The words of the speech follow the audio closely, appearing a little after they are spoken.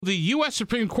The U.S.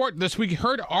 Supreme Court this week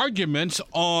heard arguments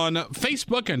on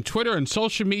Facebook and Twitter and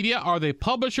social media. Are they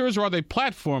publishers or are they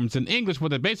platforms? In English, what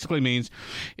that basically means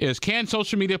is, can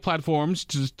social media platforms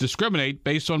discriminate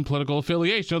based on political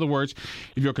affiliation? In other words,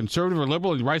 if you're conservative or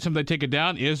liberal and you write something, they take it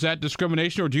down. Is that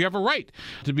discrimination, or do you have a right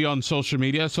to be on social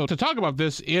media? So to talk about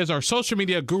this is our social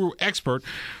media guru expert,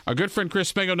 our good friend Chris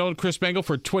Spangle. Known Chris Spangle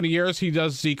for 20 years. He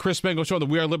does the Chris Spangle Show on the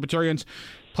We Are Libertarians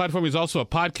platform. He's also a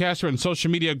podcaster and social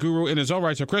media guru in his own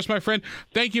right. So, Chris, my friend,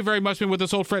 thank you very much for being with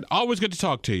us, old friend. Always good to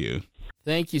talk to you.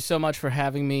 Thank you so much for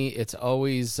having me. It's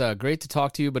always great to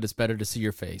talk to you, but it's better to see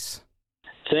your face.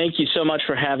 Thank you so much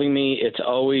for having me. It's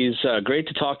always great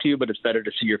to talk to you, but it's better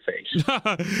to see your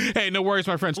face. Hey, no worries,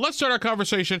 my friends. Let's start our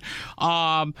conversation.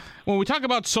 When we talk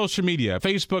about social media,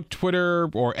 Facebook, Twitter,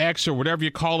 or X, or whatever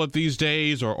you call it these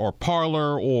days, or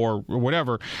Parler, or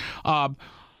whatever,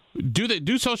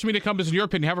 do social media companies, in your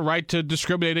opinion, have a right to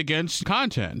discriminate against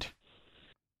content?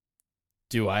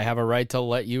 Do I have a right to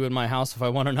let you in my house if I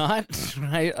want or not?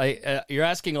 You're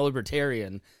asking a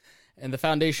libertarian, and the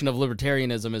foundation of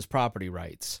libertarianism is property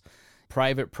rights,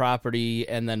 private property,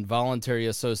 and then voluntary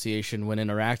association when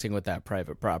interacting with that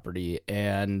private property.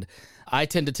 And I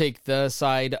tend to take the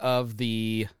side of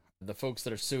the folks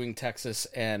that are suing Texas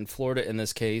and Florida in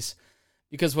this case,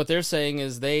 because what they're saying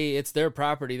is it's their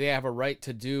property. They have a right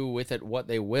to do with it what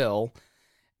they will.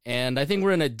 And I think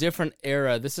we're in a different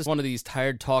era. This is one of these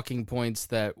tired talking points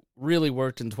that really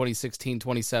worked in 2016,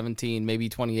 2017, maybe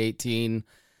 2018.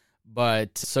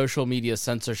 But social media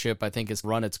censorship, I think, has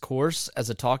run its course as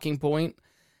a talking point.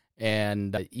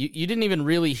 And you didn't even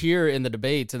really hear in the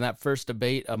debates, in that first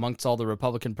debate amongst all the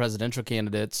Republican presidential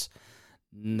candidates,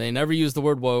 they never used the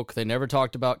word woke. They never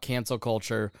talked about cancel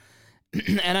culture.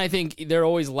 And I think they're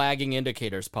always lagging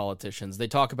indicators, politicians. They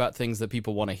talk about things that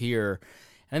people want to hear.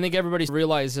 And I think everybody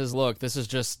realizes, look, this is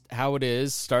just how it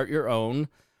is. Start your own.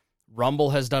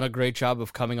 Rumble has done a great job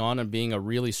of coming on and being a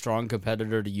really strong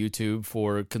competitor to YouTube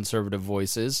for conservative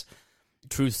voices.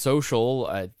 Truth Social,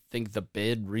 I think the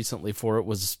bid recently for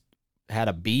it had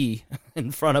a B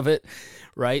in front of it,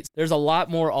 right? There's a lot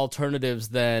more alternatives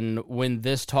than when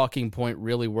this talking point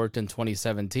really worked in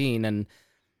 2017. And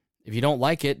if you don't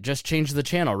like it, just change the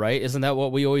channel, right? Isn't that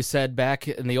what we always said back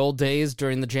in the old days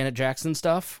during the Janet Jackson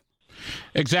stuff?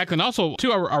 Exactly. And also,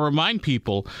 too, I remind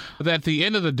people that at the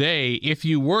end of the day, if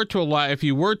you were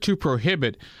to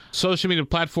prohibit social media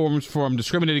platforms from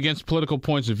discriminating against political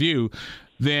points of view,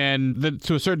 then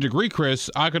to a certain degree,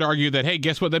 Chris, I could argue that, hey,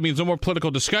 guess what? That means no more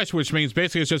political discussion, which means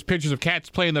basically it's just pictures of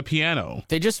cats playing the piano.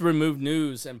 They just removed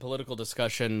news and political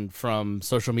discussion from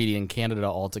social media in Canada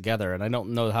altogether, and I don't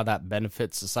know how that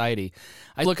benefits society.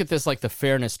 I look at this like the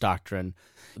Fairness Doctrine.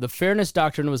 The Fairness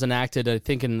Doctrine was enacted, I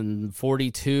think, in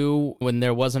 1942, when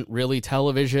there wasn't really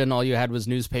television. All you had was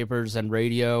newspapers and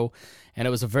radio, and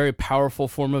it was a very powerful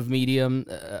form of medium,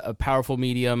 a powerful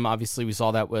medium. Obviously, we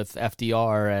saw that with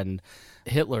FDR, and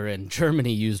Hitler in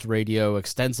Germany used radio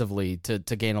extensively to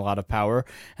gain a lot of power,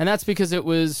 and that's because it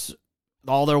was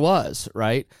all there was,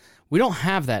 right? We don't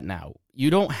have that now. You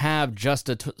don't have just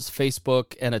a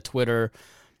Facebook and a Twitter.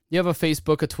 You have a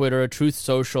Facebook, a Twitter, a Truth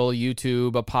Social,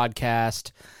 YouTube, a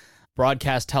podcast,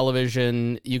 broadcast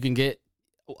television. You can get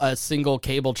a single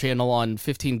cable channel on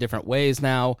 15 different ways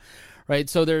now, right?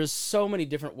 So there's so many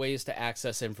different ways to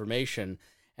access information.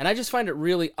 And I just find it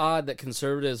really odd that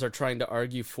conservatives are trying to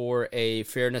argue for a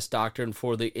fairness doctrine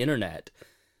for the internet.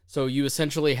 So you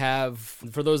essentially have,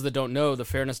 for those that don't know, the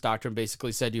Fairness Doctrine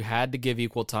basically said you had to give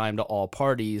equal time to all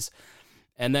parties.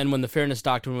 And then when the Fairness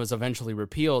Doctrine was eventually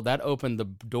repealed, that opened the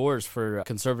doors for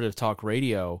conservative talk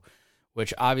radio,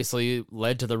 which obviously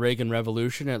led to the Reagan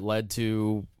Revolution. It led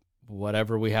to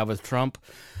whatever we have with Trump.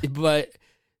 But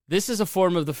this is a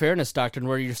form of the Fairness Doctrine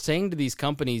where you're saying to these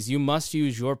companies, you must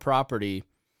use your property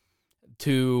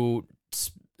to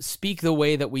speak the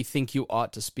way that we think you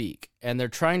ought to speak. And they're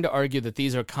trying to argue that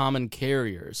these are common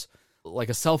carriers, like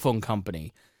a cell phone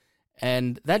company.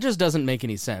 And that just doesn't make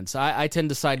any sense. I tend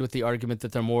to side with the argument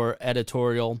that they're more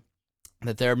editorial,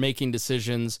 that they're making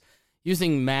decisions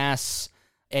using mass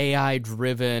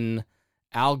AI-driven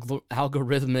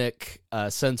algorithmic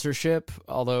censorship,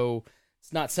 although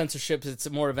it's not censorship, it's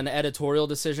more of an editorial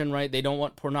decision, right? They don't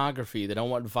want pornography. They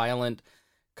don't want violent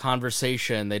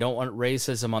conversation. They don't want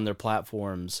racism on their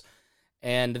platforms.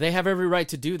 And they have every right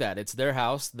to do that. It's their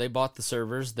house. They bought the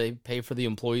servers. They pay for the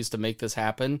employees to make this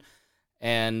happen.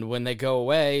 And when they go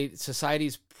away,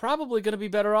 society's probably going to be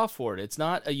better off for it. It's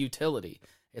not a utility.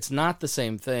 It's not the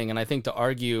same thing. And I think to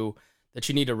argue that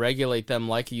you need to regulate them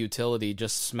like a utility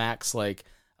just smacks like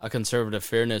a conservative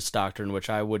fairness doctrine,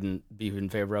 which I wouldn't be in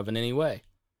favor of in any way.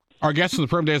 Our guest on the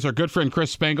program today is our good friend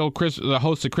Chris Spangle. Chris, the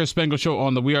host of Chris Spangle Show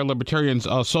on the We Are Libertarians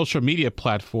social media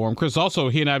platform. Chris, also,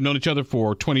 he and I have known each other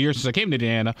for 20 years since I came to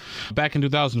Indiana back in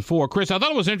 2004. Chris, I thought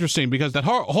it was interesting because that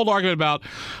whole argument about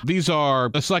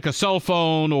it's like a cell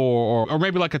phone or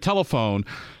maybe like a telephone.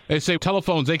 They say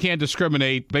telephones, they can't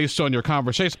discriminate based on your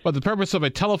conversation, but the purpose of a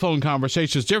telephone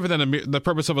conversation is different than the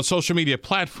purpose of a social media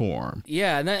platform.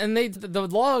 Yeah, the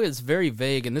law is very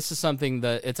vague, and this is something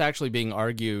that it's actually being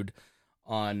argued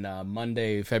on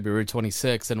Monday, February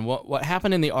 26th. And what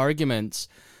happened in the arguments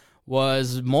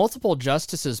was multiple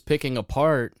justices picking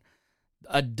apart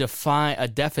a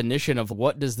definition of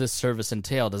what does this service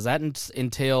entail. Does that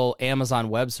entail Amazon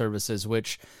Web Services,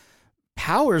 which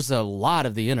powers a lot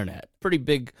of the internet, pretty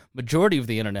big majority of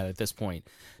the internet at this point?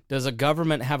 Does a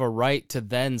government have a right to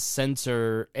then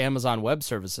censor Amazon Web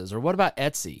Services? Or what about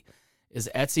Etsy? Is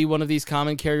Etsy one of these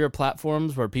common carrier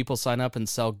platforms where people sign up and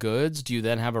sell goods? Do you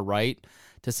then have a right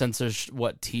to censor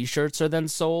what T-shirts are then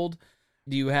sold?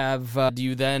 Do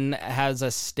you then, as a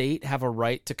state, have a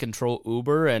right to control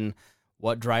Uber and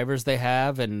what drivers they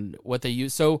have and what they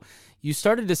use? So you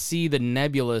started to see the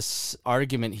nebulous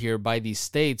argument here by these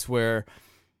states where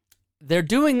they're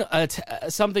doing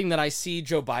something that I see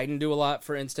Joe Biden do a lot,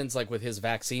 for instance, like with his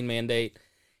vaccine mandate.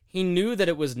 He knew that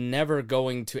it was never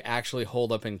going to actually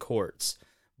hold up in courts,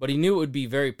 but he knew it would be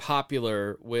very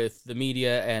popular with the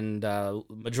media and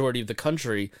majority of the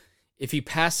country if he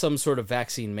passed some sort of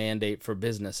vaccine mandate for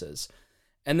businesses.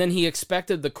 And then he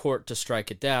expected the court to strike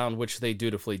it down, which they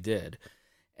dutifully did.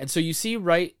 And so you see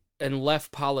right and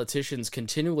left politicians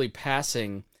continually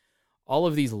passing all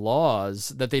of these laws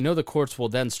that they know the courts will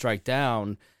then strike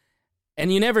down.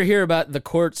 And you never hear about the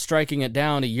court striking it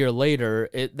down a year later.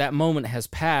 That moment has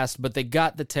passed, but they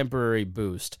got the temporary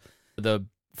boost. The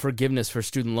forgiveness for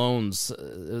student loans,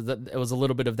 it was a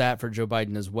little bit of that for Joe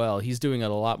Biden as well. He's doing it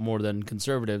a lot more than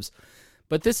conservatives.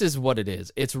 But this is what it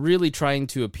is. It's really trying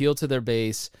to appeal to their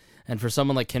base, and for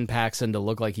someone like Ken Paxton to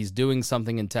look like he's doing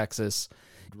something in Texas.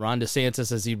 Ron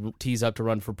DeSantis, as he tees up to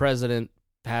run for president,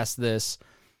 passed this.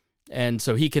 And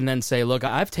so he can then say, look,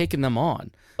 I've taken them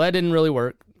on. Well, that didn't really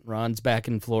work. Ron's back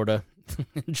in Florida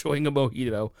enjoying a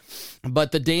mojito.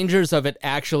 But the dangers of it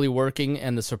actually working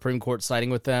and the Supreme Court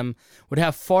siding with them would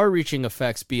have far-reaching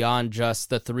effects beyond just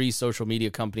the three social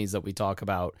media companies that we talk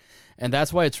about. And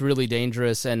that's why it's really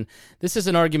dangerous. And this is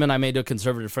an argument I made to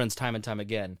conservative friends time and time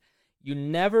again. You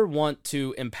never want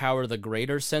to empower the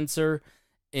greater censor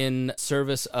in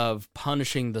service of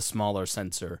punishing the smaller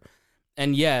censor.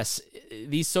 And yes,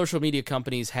 these social media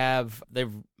companies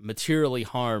they've materially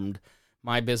harmed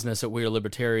my business at We Are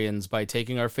Libertarians by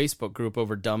taking our Facebook group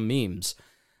over dumb memes.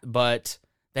 But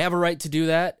they have a right to do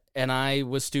that, and I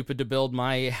was stupid to build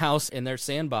my house in their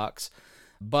sandbox.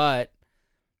 But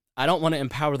I don't want to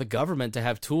empower the government to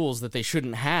have tools that they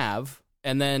shouldn't have,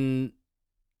 and then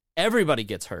everybody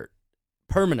gets hurt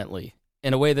permanently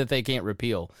in a way that they can't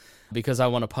repeal because I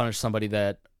want to punish somebody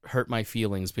that hurt my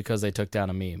feelings because they took down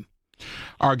a meme.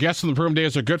 Our guest on the program today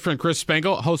is our good friend Chris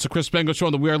Spangle, host of Chris Spangle Show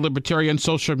on the We Are Libertarian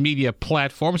social media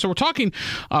platform. So we're talking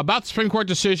about the Supreme Court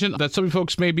decision that some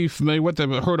folks may be familiar with, that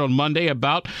heard on Monday,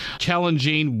 about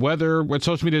challenging whether when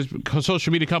social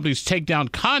media companies take down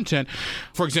content,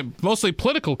 for example, mostly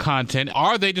political content,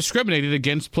 are they discriminated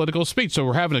against political speech? So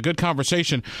we're having a good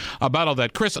conversation about all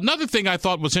that. Chris, another thing I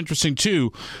thought was interesting,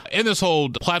 too, in this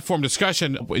whole platform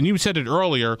discussion, and you said it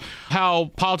earlier, how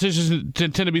politicians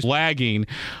tend to be lagging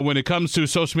when it comes to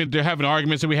social media. They're having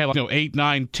arguments that we had 8,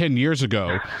 9, 10 years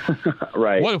ago.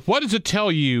 Right. What does it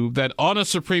tell you that on a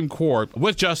Supreme Court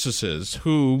with justices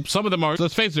who, some of them are,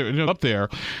 let's face it, up there,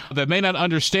 that may not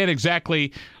understand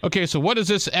exactly, okay, so what is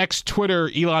this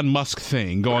ex-Twitter Elon Musk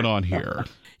thing going on here?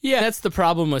 Yeah, that's the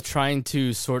problem with trying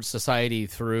to sort society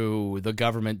through the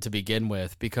government to begin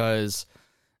with, because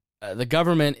the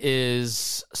government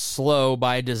is slow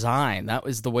by design. That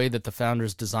was the way that the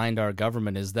founders designed our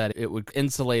government, is that it would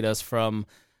insulate us from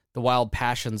the wild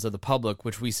passions of the public,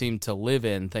 which we seem to live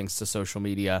in thanks to social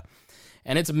media.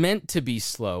 And it's meant to be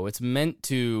slow. It's meant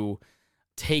to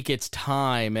take its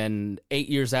time, and 8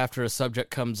 years after a subject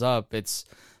comes up, it's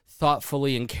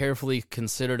thoughtfully and carefully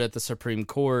considered at the Supreme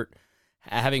Court,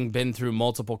 having been through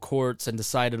multiple courts and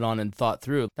decided on and thought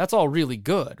through. That's all really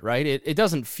good, right? It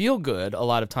doesn't feel good a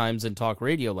lot of times in talk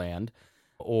radio land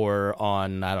or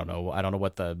on, I don't know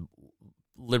what the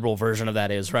liberal version of that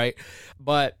is, right?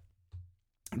 But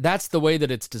that's the way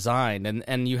that it's designed.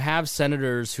 And you have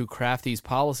senators who craft these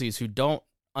policies who don't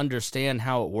understand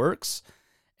how it works.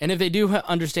 And if they do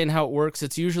understand how it works,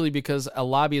 it's usually because a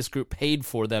lobbyist group paid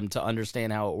for them to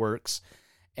understand how it works.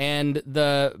 And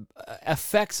the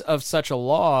effects of such a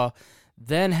law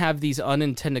then have these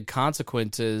unintended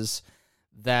consequences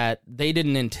that they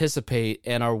didn't anticipate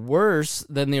and are worse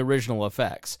than the original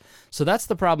effects. So that's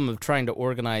the problem of trying to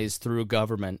organize through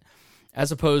government,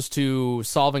 as opposed to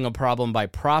solving a problem by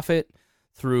profit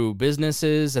through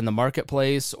businesses and the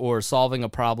marketplace, or solving a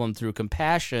problem through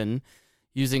compassion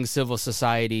using civil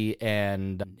society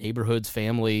and neighborhoods,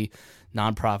 family,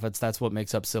 nonprofits. That's what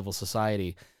makes up civil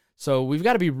society. So we've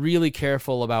got to be really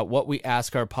careful about what we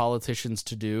ask our politicians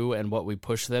to do and what we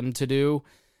push them to do.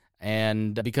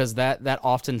 And because that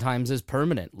oftentimes is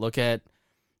permanent. Look at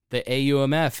the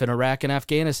AUMF in Iraq and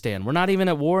Afghanistan. We're not even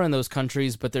at war in those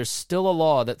countries, but there's still a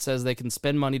law that says they can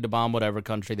spend money to bomb whatever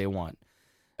country they want.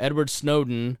 Edward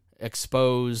Snowden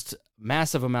exposed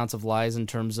massive amounts of lies in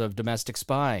terms of domestic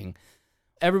spying.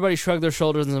 Everybody shrugged their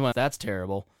shoulders and went, that's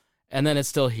terrible. And then it's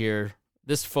still here.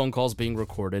 This phone call's being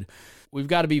recorded. We've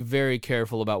got to be very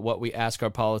careful about what we ask our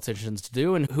politicians to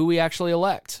do and who we actually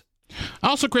elect.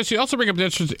 Also, Chris, you also bring up an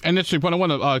interesting point. I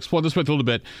want to explore this with a little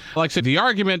bit. Like I said, the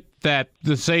argument that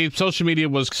say social media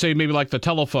was, say, maybe like the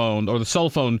telephone or the cell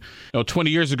phone, 20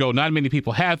 years ago, not many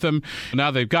people had them. Now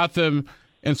they've got them.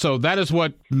 And so that is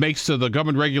what makes the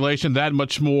government regulation that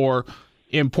much more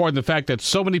important. The fact that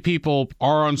so many people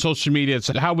are on social media. It's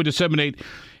how we disseminate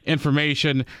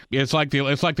information. It's like the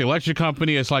electric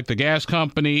company. It's like the gas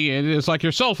company. And it's like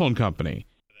your cell phone company.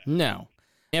 No.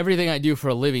 Everything I do for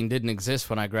a living didn't exist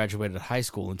when I graduated high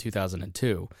school in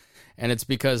 2002. And it's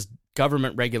because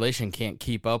government regulation can't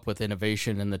keep up with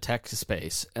innovation in the tech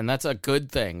space. And that's a good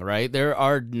thing, right? There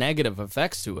are negative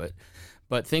effects to it.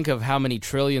 But think of how many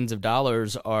trillions of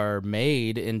dollars are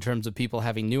made in terms of people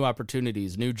having new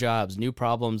opportunities, new jobs, new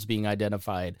problems being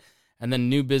identified, and then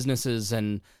new businesses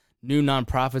and new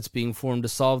nonprofits being formed to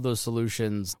solve those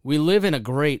solutions. We live in a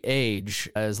great age.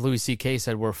 As Louis C.K.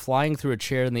 said, we're flying through a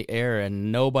chair in the air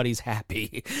and nobody's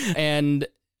happy. And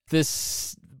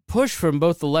this push from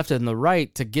both the left and the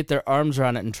right to get their arms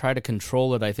around it and try to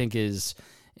control it, I think, is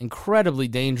incredibly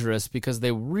dangerous, because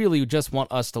they really just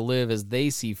want us to live as they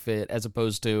see fit, as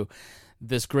opposed to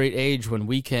this great age when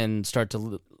we can start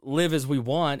to live as we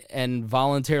want and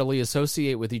voluntarily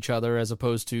associate with each other, as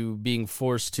opposed to being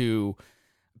forced to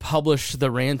publish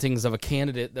the rantings of a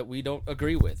candidate that we don't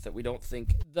agree with, that we don't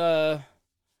think.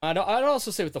 I'd also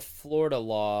say with the Florida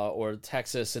law or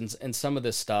Texas and some of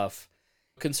this stuff,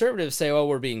 conservatives say, oh,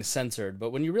 we're being censored. But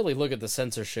when you really look at the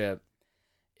censorship,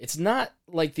 it's not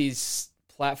like these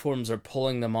platforms are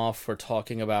pulling them off for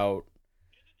talking about.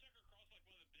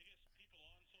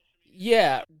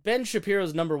 Yeah, Ben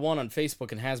Shapiro's #1 on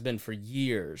Facebook and has been for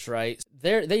years, right?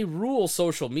 They rule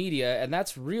social media, and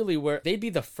that's really where they'd be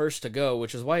the first to go,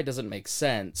 which is why it doesn't make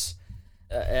sense.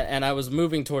 And I was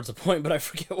moving towards a point, but I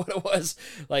forget what it was.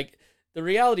 Like, the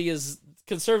reality is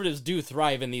conservatives do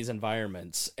thrive in these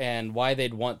environments, and why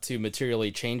they'd want to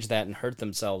materially change that and hurt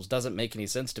themselves doesn't make any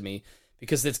sense to me,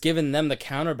 because it's given them the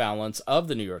counterbalance of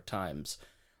the New York Times.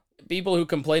 People who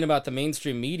complain about the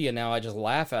mainstream media now, I just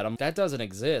laugh at them. That doesn't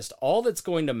exist. All that's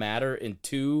going to matter in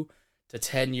 2 to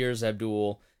 10 years,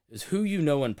 Abdul, is who you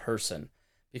know in person.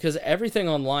 Because everything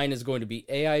online is going to be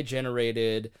AI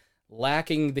generated,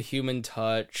 lacking the human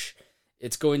touch.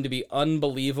 It's going to be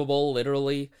unbelievable,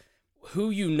 literally. Who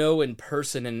you know in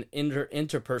person and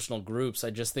interpersonal groups,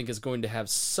 I just think is going to have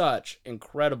such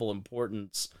incredible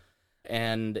importance.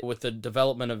 And with the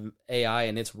development of AI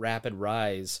and its rapid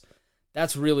rise,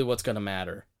 that's really what's going to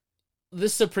matter.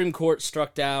 This Supreme Court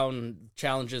struck down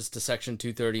challenges to Section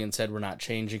 230 and said we're not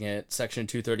changing it. Section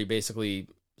 230 basically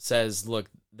says, look,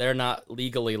 they're not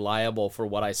legally liable for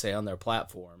what I say on their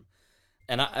platform.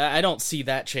 And I don't see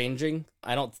that changing.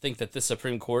 I don't think that this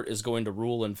Supreme Court is going to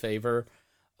rule in favor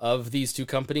of these two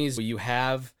companies. You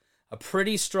have a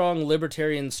pretty strong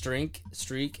libertarian streak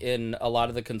in a lot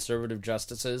of the conservative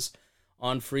justices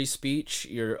on free speech.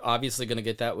 You're obviously going to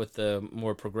get that with the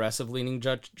more progressive-leaning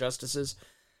justices.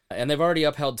 And they've already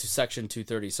upheld to Section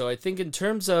 230. So I think in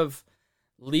terms of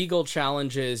legal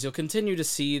challenges, you'll continue to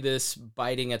see this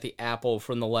biting at the apple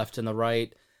from the left and the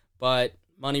right. But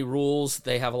money rules.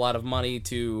 They have a lot of money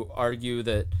to argue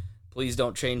that please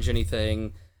don't change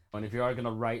anything. And if you are going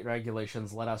to write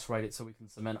regulations, let us write it so we can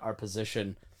cement our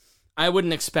position. I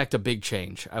wouldn't expect a big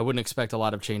change. I wouldn't expect a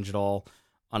lot of change at all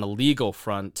on a legal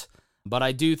front. But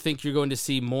I do think you're going to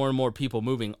see more and more people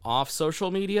moving off social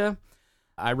media.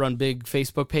 I run big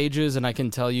Facebook pages, and I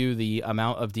can tell you the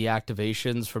amount of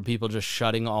deactivations from people just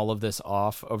shutting all of this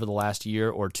off over the last year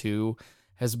or two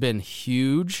has been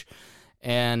huge.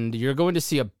 And you're going to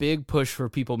see a big push for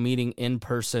people meeting in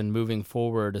person moving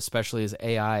forward, especially as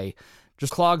AI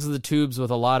just clogs the tubes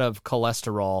with a lot of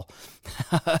cholesterol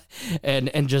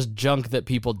and just junk that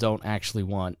people don't actually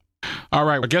want. All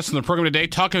right, our guest on the program today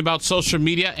talking about social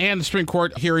media and the Supreme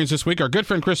Court hearings this week, our good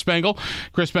friend Chris Spangle.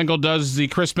 Chris Spangle does the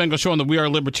Chris Spangle Show on the We Are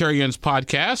Libertarians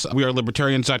podcast,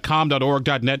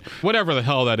 wearelibertarians.com.org.net, whatever the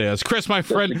hell that is. Chris, my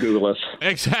friend. Google us.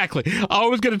 Exactly.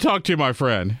 Always good to talk to you, my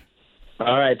friend.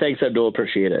 All right. Thanks, Abdul.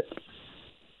 Appreciate it.